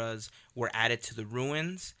cobras were added to the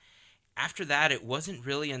ruins. After that, it wasn't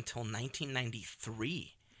really until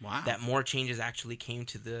 1993 that more changes actually came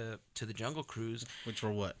to the Jungle Cruise. Which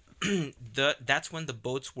were what? That's when the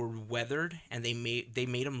boats were weathered and they made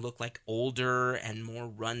them look like older and more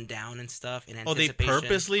run down and stuff in anticipation. Oh, they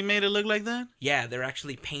purposely made it look like that? Yeah, they're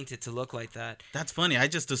actually painted to look like that. That's funny. I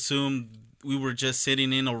just assumed we were just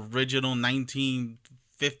sitting in original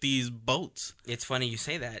 1950s boats. It's funny you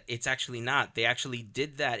say that. It's actually not. They actually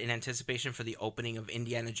did that in anticipation for the opening of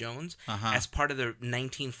Indiana Jones as part of the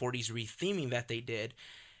 1940s retheming that they did.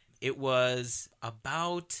 It was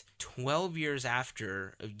about 12 years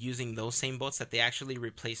after using those same boats that they actually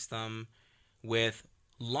replaced them with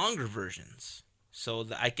longer versions. So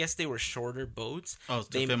I guess they were shorter boats. Oh,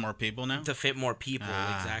 to fit more people now? To fit more people,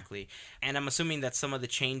 exactly. And I'm assuming that some of the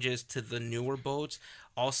changes to the newer boats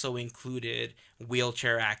also included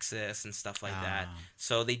wheelchair access and stuff like that.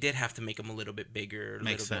 So they did have to make them a little bit bigger, a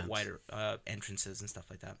little bit wider entrances and stuff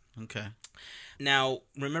like that. Okay. Now,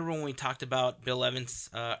 remember when we talked about Bill Evans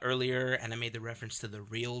earlier, and I made the reference to the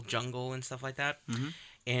real jungle and stuff like that? Mm-hmm.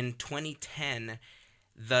 In 2010,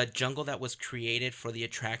 the jungle that was created for the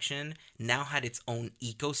attraction now had its own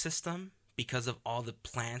ecosystem because of all the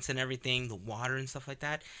plants and everything, the water and stuff like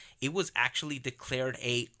that. It was actually declared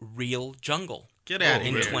a real jungle. Get out of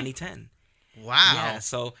here. In 2010. Wow. Yeah,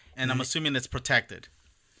 so... And I'm assuming it's protected.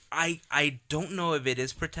 I don't know if it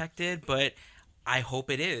is protected, but I hope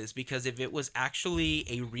it is, because if it was actually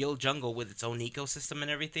a real jungle with its own ecosystem and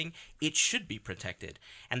everything, it should be protected.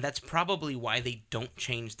 And that's probably why they don't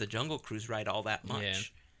change the Jungle Cruise ride all that much. Yeah.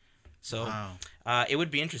 So it would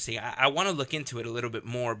be interesting. I want to look into it a little bit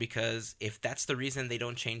more, because if that's the reason they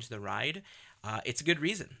don't change the ride, it's a good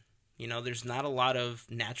reason. There's not a lot of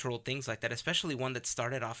natural things like that, especially one that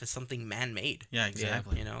started off as something man-made. Yeah,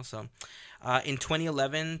 exactly. So in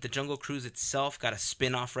 2011, the Jungle Cruise itself got a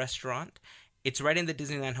spin-off restaurant. It's right in the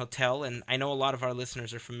Disneyland Hotel, and I know a lot of our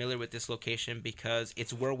listeners are familiar with this location because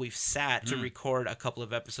it's where we've sat to record a couple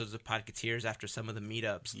of episodes of Podcateers after some of the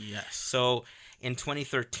meetups. Yes. So in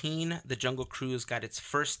 2013, the Jungle Cruise got its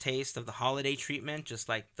first taste of the holiday treatment, just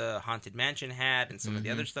like the Haunted Mansion had and some of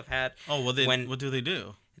the other stuff had. Oh, what do they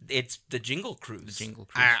do? It's the Jingle Cruise. The Jingle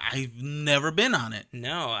Cruise. I've never been on it.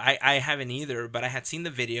 No, I haven't either, but I had seen the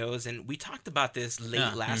videos, and we talked about this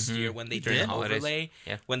late last year when they did the overlay,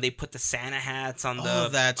 when they put the Santa hats on the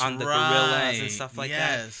gorillas and stuff like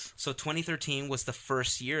that. So 2013 was the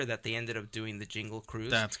first year that they ended up doing the Jingle Cruise.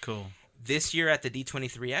 That's cool. This year at the D23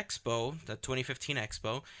 Expo, the 2015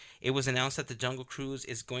 Expo, it was announced that the Jungle Cruise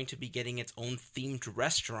is going to be getting its own themed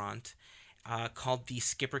restaurant called the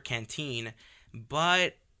Skipper Canteen,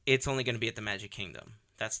 but it's only going to be at the Magic Kingdom.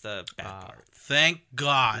 That's the bad part. Thank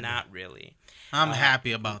God. Not really. I'm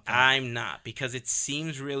happy about that. I'm not, because it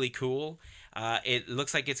seems really cool. It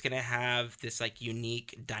looks like it's gonna have this like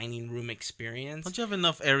unique dining room experience. Don't you have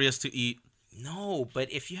enough areas to eat? No,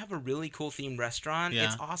 but if you have a really cool themed restaurant, Yeah.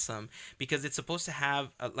 it's awesome because it's supposed to have,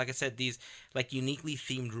 like I said, these like uniquely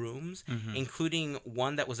themed rooms, including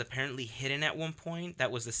one that was apparently hidden at one point.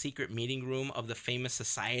 That was the secret meeting room of the famous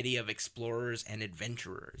Society of Explorers and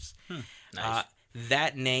Adventurers. Nice.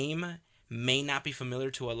 That name may not be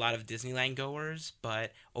familiar to a lot of Disneyland goers,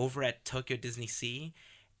 but over at Tokyo Disney Sea,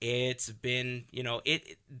 it's been,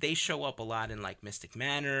 they show up a lot in like Mystic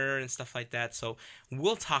Manor and stuff like that. So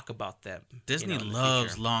we'll talk about them. Disney in the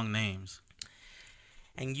loves future. long names.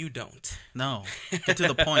 And you don't. No, get to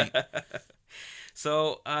the point.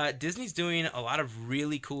 So Disney's doing a lot of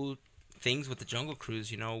really cool things with the Jungle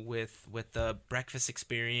Cruise, with the breakfast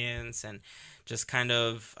experience and just kind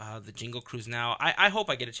of the Jingle Cruise now. I hope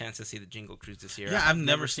I get a chance to see the Jingle Cruise this year. Yeah, I've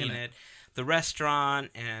never seen it. The restaurant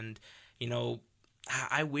and,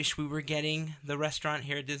 I wish we were getting the restaurant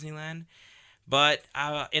here at Disneyland. But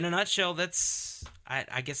in a nutshell,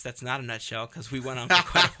 I guess that's not a nutshell because we went on for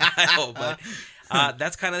quite a while. But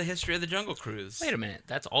that's kind of the history of the Jungle Cruise. Wait a minute.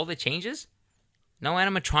 That's all the changes? No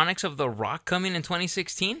animatronics of The Rock coming in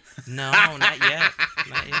 2016? No, not yet.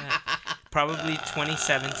 Not yet. Probably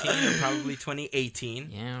 2017 or probably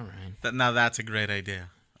 2018. Yeah, right. Now that's a great idea.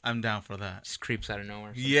 I'm down for that. Just creeps out of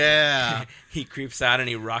nowhere. Yeah. He creeps out and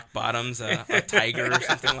he rock bottoms a tiger or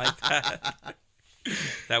something like that.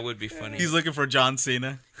 That would be funny. He's looking for John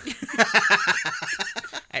Cena.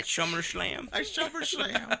 At SummerSlam.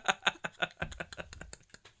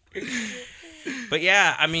 But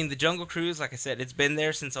yeah, I mean, the Jungle Cruise, like I said, it's been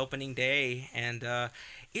there since opening day, and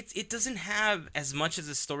it doesn't have as much as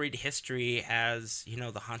a storied history as,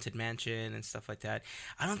 the Haunted Mansion and stuff like that.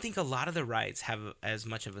 I don't think a lot of the rides have as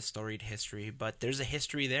much of a storied history, but there's a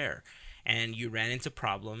history there. And you ran into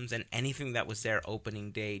problems, and anything that was there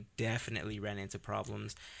opening day definitely ran into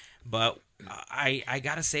problems. But I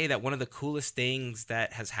gotta say that one of the coolest things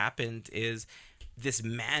that has happened is this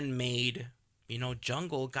man-made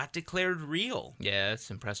jungle got declared real. Yeah, that's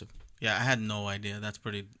impressive. Yeah, I had no idea. That's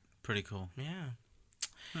pretty cool. Yeah.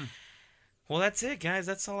 Well, that's it, guys.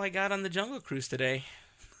 That's all I got on the Jungle Cruise today.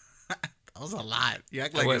 That was a lot. You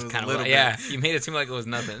act It like was it was kind a of little bit. yeah. You made it seem like it was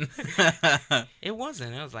nothing. It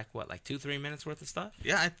wasn't. It was like, 2-3 minutes worth of stuff?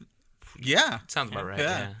 Yeah. Yeah. Sounds about right.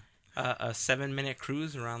 Yeah. Yeah. A 7-minute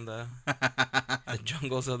cruise around the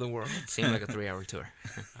jungles of the world. Seemed like a 3-hour tour.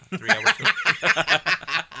 3-hour tour.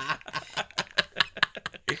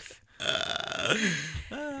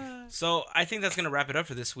 So I think that's going to wrap it up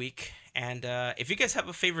for this week. And if you guys have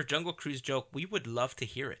a favorite Jungle Cruise joke, we would love to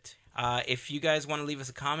hear it. If you guys want to leave us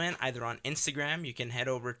a comment, either on Instagram, you can head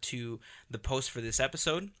over to the post for this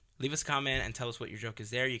episode. Leave us a comment and tell us what your joke is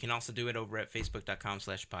there. You can also do it over at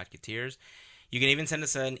facebook.com/podcateers. You can even send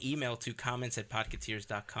us an email to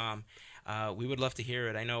comments@podcateers.com. We would love to hear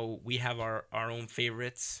it. I know we have our own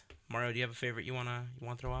favorites. Mario, do you have a favorite you want to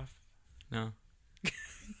throw off? No.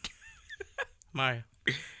 Mario.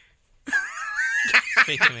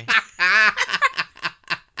 Speak to me.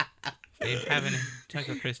 Do you have any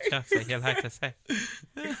Jungle Cruise jokes that you'd like to say?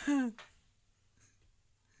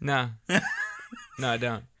 No. No, I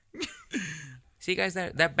don't. See, guys,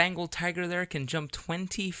 that Bengal tiger there can jump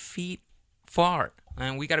 20 feet far.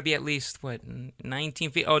 And we got to be at least,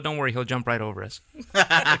 19 feet? Oh, don't worry. He'll jump right over us.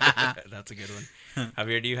 That's a good one.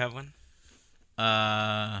 Javier, do you have one?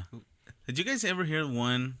 Did you guys ever hear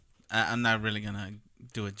one? I'm not really going to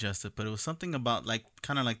do it justice, but it was something about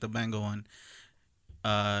kind of like the Bengal one.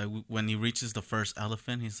 When he reaches the first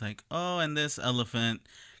elephant, he's like, oh, and this elephant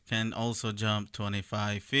can also jump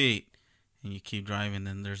 25 feet. And you keep driving,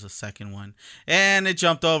 and there's a second one. And it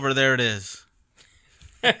jumped over. There it is.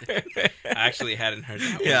 I actually hadn't heard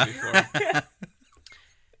that one before.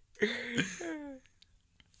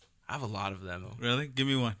 I have a lot of them. Really? Give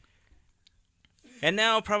me one. And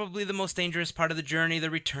now, probably the most dangerous part of the journey, the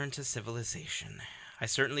return to civilization. I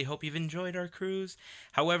certainly hope you've enjoyed our cruise.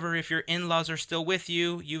 However, if your in-laws are still with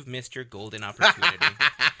you, you've missed your golden opportunity.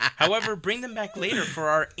 However, bring them back later for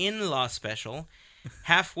our in-law special.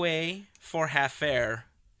 Halfway for half fare,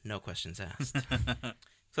 no questions asked.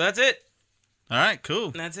 So that's it. All right, cool.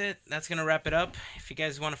 And that's it. That's going to wrap it up. If you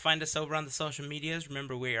guys want to find us over on the social medias,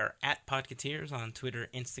 remember we are at Podcateers on Twitter,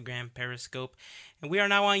 Instagram, Periscope, and we are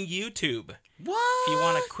now on YouTube. What? If you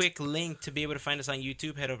want a quick link to be able to find us on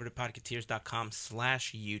YouTube, head over to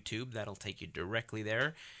podcateers.com/YouTube. That'll take you directly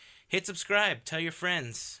there. Hit subscribe. Tell your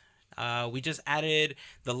friends. We just added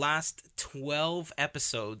the last 12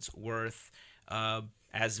 episodes worth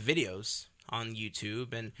as videos on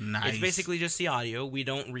YouTube, and Nice. it's basically just the audio. We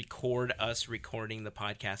don't record us recording the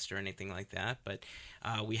podcast or anything like that, but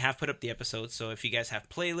we have put up the episodes. So if you guys have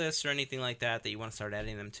playlists or anything like that you want to start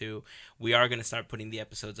adding them to, we are going to start putting the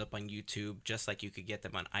episodes up on YouTube, just like you could get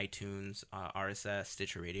them on iTunes, RSS,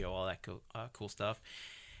 Stitcher Radio, all that cool stuff.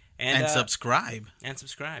 And subscribe. And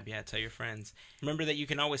subscribe, yeah. Tell your friends. Remember that you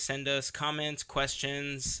can always send us comments,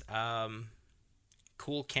 questions,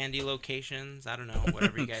 cool candy locations. I don't know,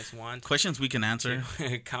 whatever you guys want. Questions we can answer.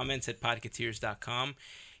 Comments at podcateers.com.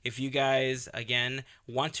 If you guys, again,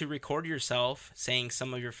 want to record yourself saying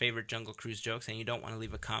some of your favorite Jungle Cruise jokes and you don't want to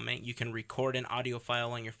leave a comment, you can record an audio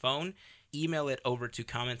file on your phone, email it over to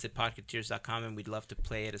comments at podcateers.com, and we'd love to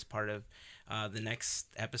play it as part of the next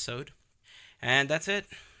episode. And that's it.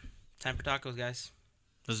 Time for tacos, guys.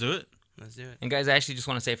 Let's do it. Let's do it. And guys, I actually just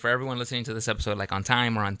want to say for everyone listening to this episode, like on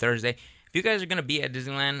time or on Thursday, if you guys are going to be at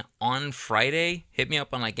Disneyland on Friday, hit me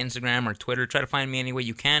up on like Instagram or Twitter. Try to find me any way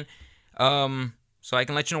you can, so I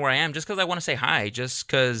can let you know where I am. Just because I want to say hi, just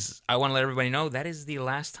because I want to let everybody know that is the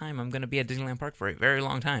last time I'm going to be at Disneyland Park for a very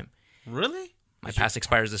long time. Really? My pass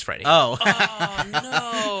expires this Friday. Oh.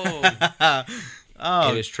 Oh,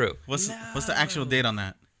 no. It is true. What's the actual date on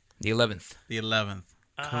that? The 11th. The 11th.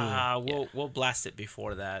 We'll blast it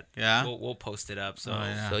before that. Yeah? We'll post it up. So,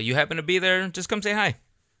 So you happen to be there, just come say hi.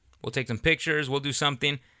 We'll take some pictures. We'll do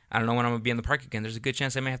something. I don't know when I'm going to be in the park again. There's a good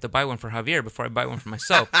chance I may have to buy one for Javier before I buy one for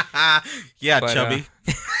myself. Yeah, But, chubby.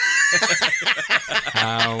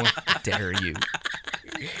 How dare you?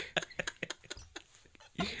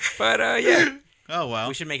 But, yeah. Oh, wow.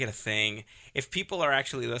 we should make it a thing. If people are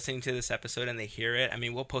actually listening to this episode and they hear it, I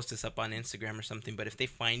mean, we'll post this up on Instagram or something, but if they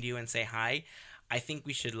find you and say hi, I think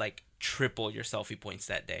we should, like, triple your selfie points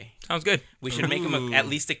that day. Sounds good. We should make them Ooh. at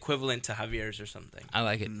least equivalent to Javier's or something. I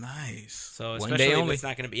like it. Nice. So, One especially day if only. it's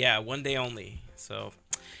not going to be, yeah, one day only. So,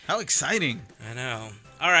 How exciting. I know.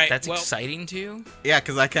 All right. That's well, exciting to you? Yeah,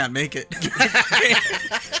 because I can't make it.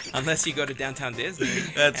 unless you go to downtown Disney.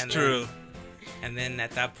 That's and true. And then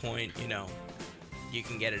at that point, you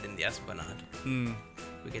can get it in the Esplanade. Hmm.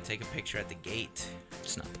 We could take a picture at the gate.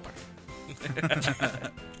 It's not the park.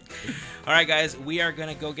 All right, guys, we are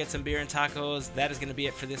going to go get some beer and tacos. That is going to be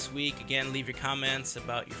it for this week. Again, leave your comments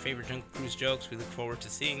about your favorite Jungle Cruise jokes. We look forward to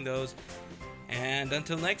seeing those. And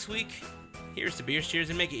until next week, here's to beers, cheers,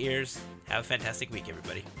 and Mickey ears. Have a fantastic week,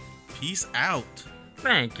 everybody. Peace out.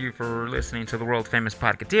 Thank you for listening to the world famous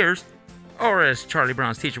Podcateers, or as Charlie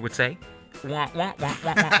Brown's teacher would say, wah, wah, wah,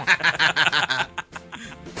 wah, wah, wah.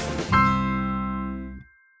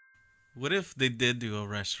 What if they did do a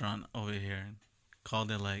restaurant over here and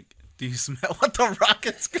called it like, do you smell what the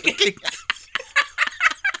Rocket's cooking?